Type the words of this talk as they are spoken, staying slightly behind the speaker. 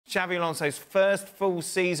Xabi Alonso's first full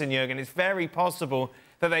season, Jurgen. It's very possible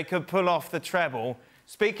that they could pull off the treble.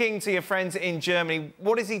 Speaking to your friends in Germany,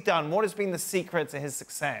 what has he done? What has been the secret to his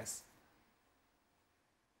success?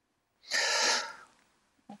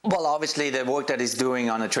 Well, obviously, the work that he's doing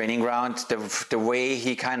on the training ground, the way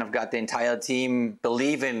he kind of got the entire team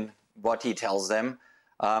believe in what he tells them.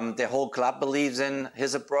 The whole club believes in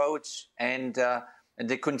his approach and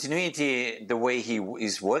the continuity, the way he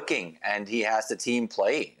is working and he has the team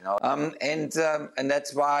play. You know? And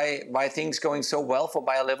that's why things going so well for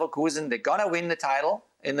Bayer Leverkusen. They're gonna win the title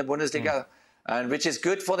in the Bundesliga, which is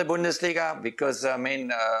good for the Bundesliga because I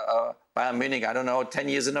mean Bayern Munich, I don't know, 10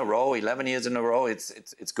 years in a row, 11 years in a row.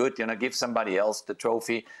 It's good, you know, give somebody else the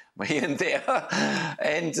trophy here and there.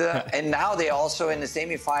 And now they're also in the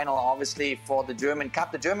semi-final, obviously, for the German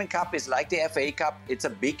Cup. The German Cup is like the FA Cup. It's a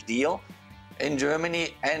big deal in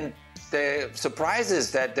Germany. And the surprise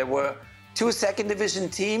is that there were 2 second division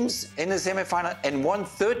teams in the semi-final and 1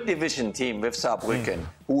 third division team with Saarbrücken,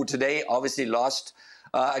 who today obviously lost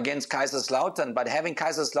against Kaiserslautern. But having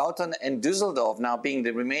Kaiserslautern and Düsseldorf now being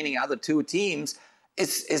the remaining other 2 teams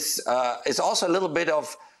is also a little bit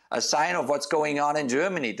of a sign of what's going on in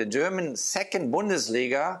Germany. The German second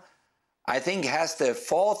Bundesliga, I think, has the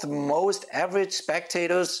 4th most average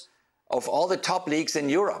spectators of all the top leagues in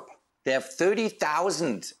Europe. They have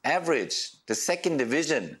 30,000 average, the second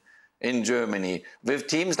division in Germany, with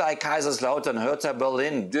teams like Kaiserslautern, Hertha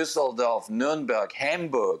Berlin, Düsseldorf, Nuremberg,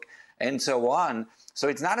 Hamburg, and so on. So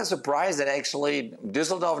it's not a surprise that actually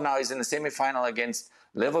Düsseldorf now is in the semi-final against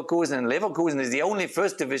Leverkusen, and Leverkusen is the only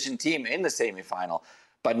first division team in the semi-final.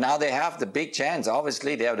 But now they have the big chance.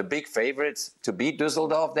 Obviously, they are the big favorites to beat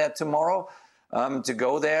Düsseldorf there tomorrow, to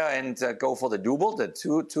go there and go for the double, the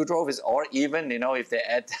two trophies, or even, you know, if they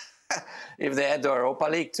add if they add the Europa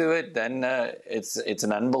League to it, then it's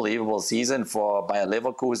an unbelievable season for Bayer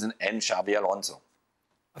Leverkusen and Xabi Alonso.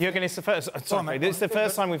 Jurgen, it's the first. Sorry, this is the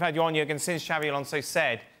first time we've had you on, Jurgen, since Xabi Alonso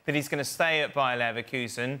said that he's going to stay at Bayer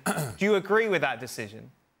Leverkusen. Do you agree with that decision?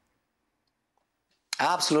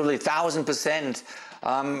 Absolutely, 1,000%.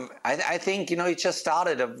 I think, you know, he just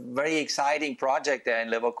started a very exciting project there in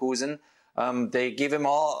Leverkusen. They give him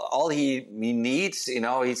all he needs. You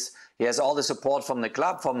know, he has all the support from the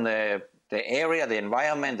club, from the area, the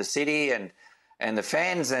environment, the city, and the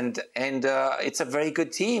fans, and it's a very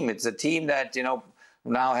good team. It's a team that, you know,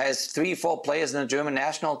 now has 3-4 players in the German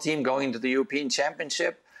national team going to the European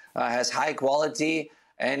Championship, has high quality,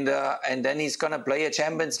 and then he's going to play a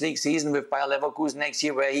Champions League season with Bayer Leverkusen next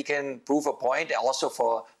year, where he can prove a point, also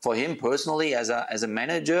for him personally as a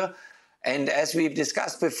manager. And as we've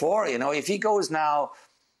discussed before, you know, if he goes now,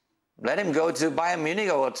 let him go to Bayern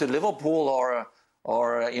Munich or to Liverpool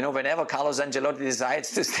or you know, whenever Carlos Ancelotti decides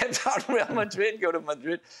to step down Real Madrid, go to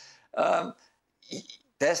Madrid.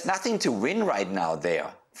 There's nothing to win right now there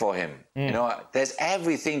for him. You know, there's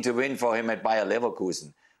everything to win for him at Bayer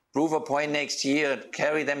Leverkusen. Prove a point next year,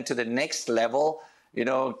 carry them to the next level, you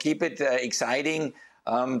know, keep it exciting.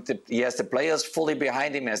 He has the players fully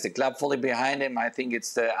behind him, he has the club fully behind him. I think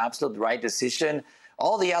it's the absolute right decision.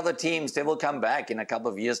 All the other teams, they will come back in a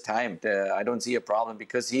couple of years' time. I don't see a problem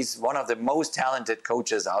because he's one of the most talented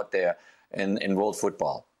coaches out there in world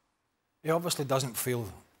football. He obviously doesn't feel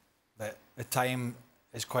that the time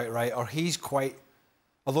is quite right, or he's quite...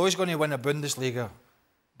 Although he's going to win a Bundesliga,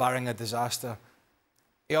 barring a disaster,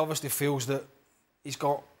 he obviously feels that he's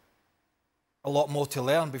got a lot more to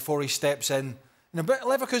learn before he steps in. You know,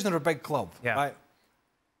 Leverkusen are a big club, right?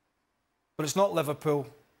 But it's not Liverpool,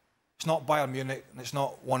 it's not Bayern Munich, and it's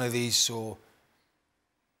not one of these, so...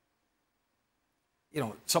 You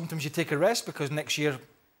know, sometimes you take a risk because next year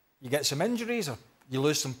you get some injuries or you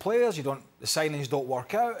lose some players, the signings don't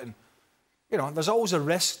work out, and you know, there's always a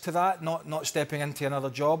risk to that, not stepping into another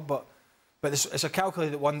job, but it's a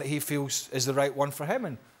calculated one that he feels is the right one for him,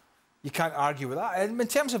 and you can't argue with that. And in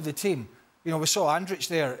terms of the team, you know, we saw Andrich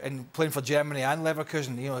there and playing for Germany and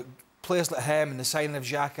Leverkusen, you know, players like him and the signing of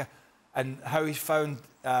Xhaka and how he found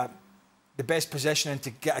the best positioning to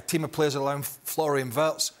get a team of players around Florian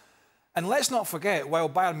Wirtz. And let's not forget, while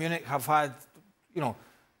Bayern Munich have had, you know,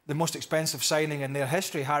 the most expensive signing in their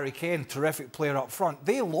history, Harry Kane, terrific player up front,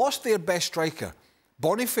 they lost their best striker,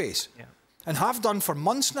 Boniface, and have done for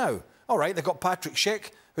months now. All right, they got Patrick Schick,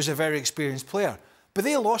 who's a very experienced player, but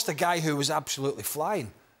they lost a guy who was absolutely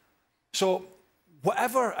flying. So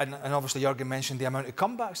whatever, and obviously Jurgen mentioned the amount of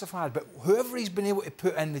comebacks they've had, but whoever he's been able to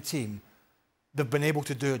put in the team, they've been able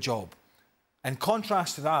to do a job. And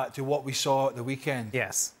contrast to that to what we saw at the weekend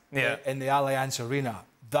in the Allianz Arena,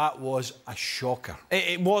 that was a shocker.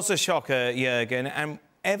 It was a shocker, Jurgen, and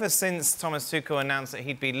ever since Thomas Tuchel announced that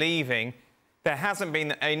he'd be leaving, there hasn't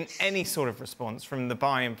been any sort of response from the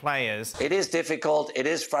Bayern players. It is difficult. It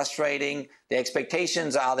is frustrating. The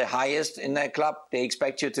expectations are the highest in their club. They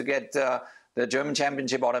expect you to get the German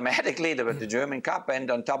Championship automatically, the German Cup,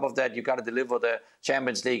 and on top of that, you got to deliver the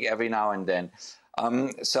Champions League every now and then.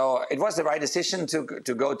 So it was the right decision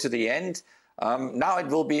to go to the end. Now it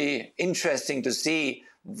will be interesting to see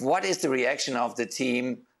what is the reaction of the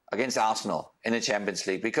team against Arsenal in the Champions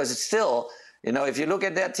League, because it's still, you know, if you look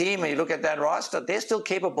at that team and you look at that roster, they're still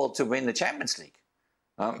capable to win the Champions League.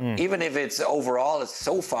 Even if it's overall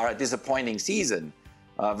so far a disappointing season,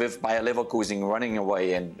 with Bayer Leverkusen running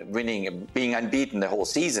away and winning, being unbeaten the whole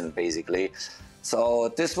season, basically.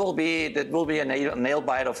 So that will be a nail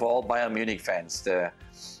biter for all Bayern Munich fans,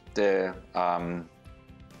 the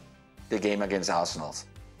game against Arsenal.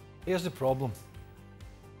 Here's the problem,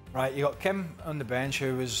 right? You got Kim on the bench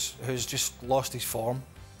who's just lost his form,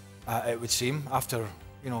 it would seem, after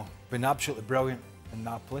being absolutely brilliant in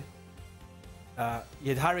Napoli. You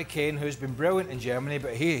had Harry Kane, who's been brilliant in Germany,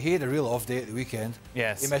 but he had a real off day at the weekend.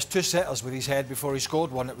 Yes. He missed 2 sitters with his head before he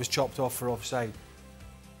scored one that was chopped off for offside.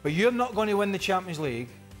 But you're not going to win the Champions League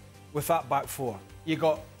with that back four. You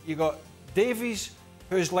got Davies,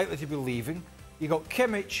 who's likely to be leaving. You got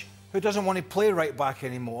Kimmich, who doesn't want to play right back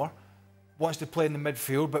anymore, wants to play in the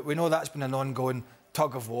midfield, but we know that's been an ongoing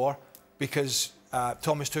tug of war because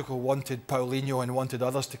Thomas Tuchel wanted Paulinho and wanted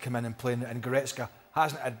others to come in and play, and Goretzka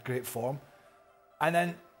hasn't had great form. And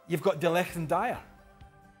then you've got De Ligt and Dyer.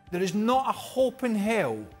 There is not a hope in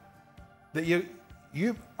hell that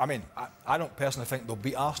I mean, I don't personally think they'll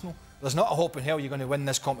beat Arsenal. There's not a hope in hell you're going to win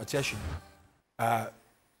this competition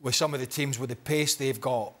with some of the teams with the pace they've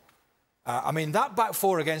got. I mean, that back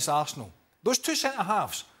four against Arsenal, those 2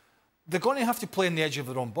 centre-halves, they're going to have to play in the edge of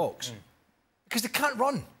their own box because they can't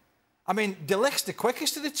run. I mean, De Ligt's the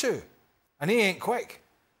quickest of the two, and he ain't quick.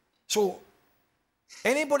 So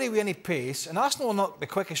anybody with any pace, and Arsenal are not the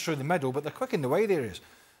quickest through the middle, but they're quick in the wide areas.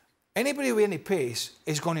 Anybody with any pace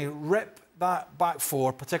is going to rip that back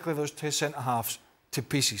four, particularly those 2 centre-halves, to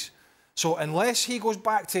pieces. So unless he goes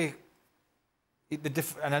back to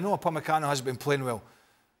and I know Upamecano hasn't been playing well,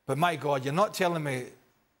 but my God, you're not telling me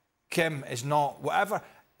Kim is not whatever.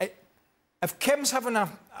 If Kim's having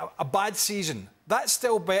a bad season, that's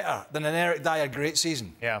still better than an Eric Dyer great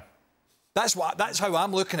season. Yeah, that's how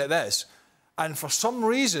I'm looking at this. And for some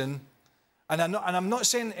reason, and I'm not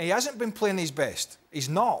saying he hasn't been playing his best. He's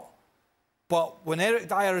not. But when Eric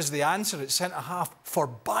Dyer is the answer at centre-half for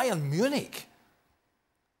Bayern Munich,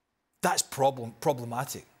 that's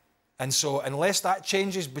problematic. And so unless that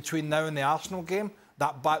changes between now and the Arsenal game,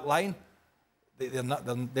 that back line, they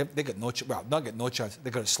got no chance. Well, not got no chance.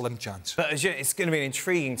 They've got a slim chance. But it's going to be an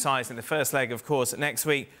intriguing tie in the first leg, of course, next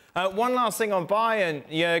week. One last thing on Bayern,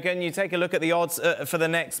 Jurgen. You take a look at the odds for the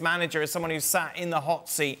next manager as someone who's sat in the hot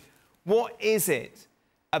seat. What is it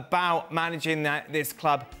about managing this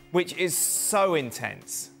club which is so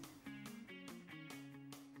intense?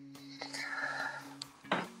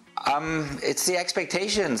 It's the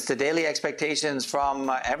expectations, the daily expectations from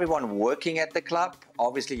everyone working at the club.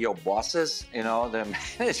 Obviously, your bosses, the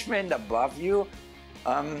management above you,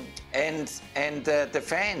 and the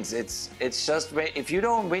fans. It's just if you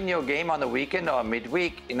don't win your game on the weekend or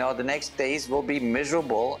midweek, the next days will be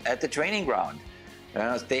miserable at the training ground.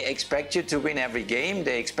 They expect you to win every game.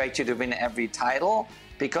 They expect you to win every title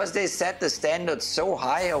because they set the standards so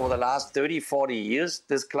high over the last 30, 40 years,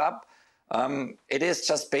 this club. It is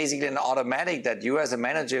just basically an automatic that you as a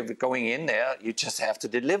manager going in there, you just have to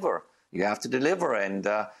deliver. You have to deliver. And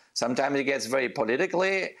sometimes it gets very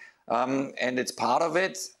politically, and it's part of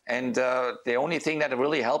it. And the only thing that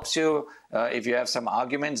really helps you, if you have some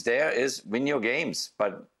arguments there, is win your games.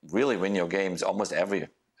 But really win your games almost every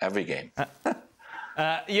game.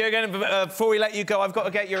 Jurgen, before we let you go, I've got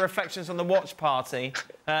to get your reflections on the watch party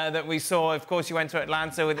that we saw. Of course, you went to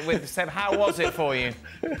Atlanta with Seb. How was it for you?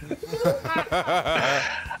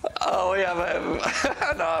 Oh,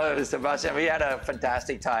 yeah. No, Sebastian, we had a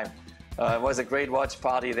fantastic time. It was a great watch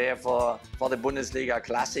party there for the Bundesliga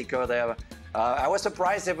Klassiker there. I was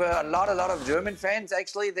surprised there were a lot of German fans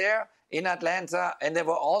actually there in Atlanta, and there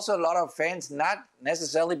were also a lot of fans not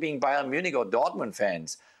necessarily being Bayern Munich or Dortmund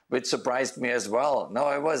fans, which surprised me as well. No,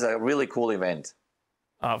 it was a really cool event.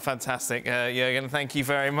 Oh, fantastic, Jurgen. Thank you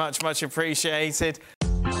very much. Much appreciated.